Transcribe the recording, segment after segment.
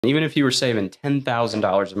Even if you were saving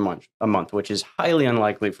 $10,000 a month, which is highly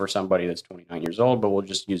unlikely for somebody that's 29 years old, but we'll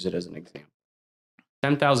just use it as an example.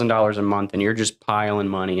 $10,000 a month, and you're just piling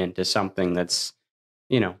money into something that's,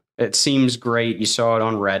 it seems great. You saw it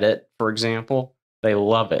on Reddit, for example. They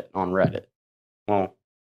love it on Reddit. Well,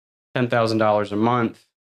 $10,000 a month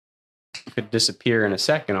could disappear in a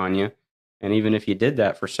second on you. And even if you did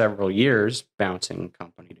that for several years, bouncing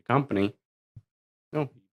company to company, you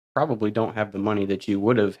probably don't have the money that you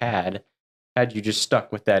would have had you just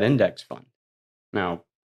stuck with that index fund. Now,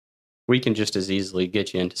 we can just as easily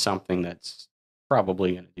get you into something that's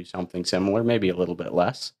probably going to do something similar, maybe a little bit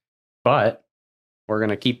less, but we're going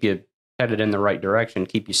to keep you headed in the right direction,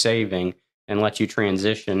 keep you saving, and let you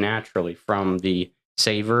transition naturally from the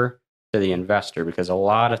saver to the investor. Because a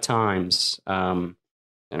lot of times, and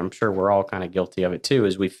I'm sure we're all kind of guilty of it too,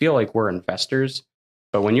 is we feel like we're investors,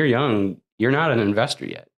 but when you're young, you're not an investor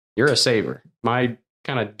yet. You're a saver. My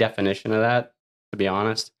kind of definition of that, to be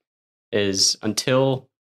honest, is until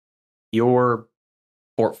your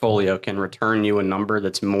portfolio can return you a number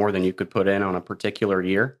that's more than you could put in on a particular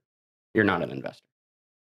year, you're not an investor.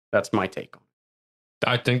 That's my take on it.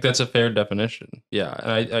 I think that's a fair definition. Yeah.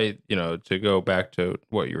 And I to go back to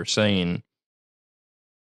what you were saying,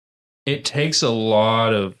 it takes a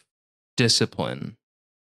lot of discipline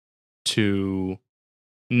to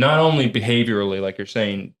not only behaviorally, like you're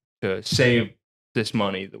saying, to save this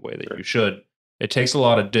money the way that you should. It takes a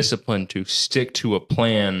lot of discipline to stick to a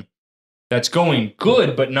plan that's going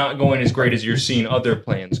good, but not going as great as you're seeing other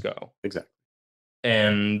plans go. Exactly.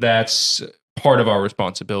 And that's part of our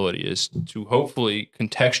responsibility, is to hopefully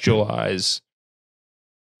contextualize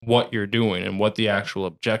what you're doing and what the actual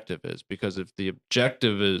objective is. Because if the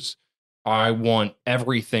objective is, I want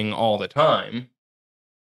everything all the time,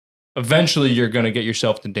 eventually you're going to get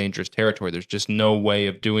yourself to dangerous territory. There's just no way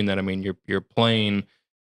of doing that. I mean, you're playing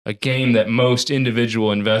a game that most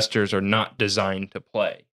individual investors are not designed to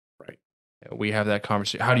play. Right. We have that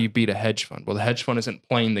conversation. How do you beat a hedge fund? Well, the hedge fund isn't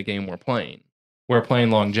playing the game we're playing. We're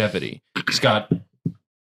playing longevity. Scott,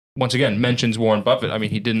 once again, mentions Warren Buffett. I mean,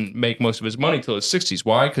 he didn't make most of his money till his 60s.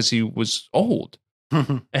 Why? Because he was old.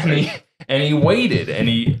 and he waited,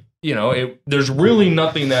 and there's really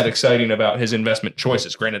nothing that exciting about his investment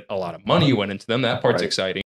choices. Granted, a lot of money went into them. That part's exciting.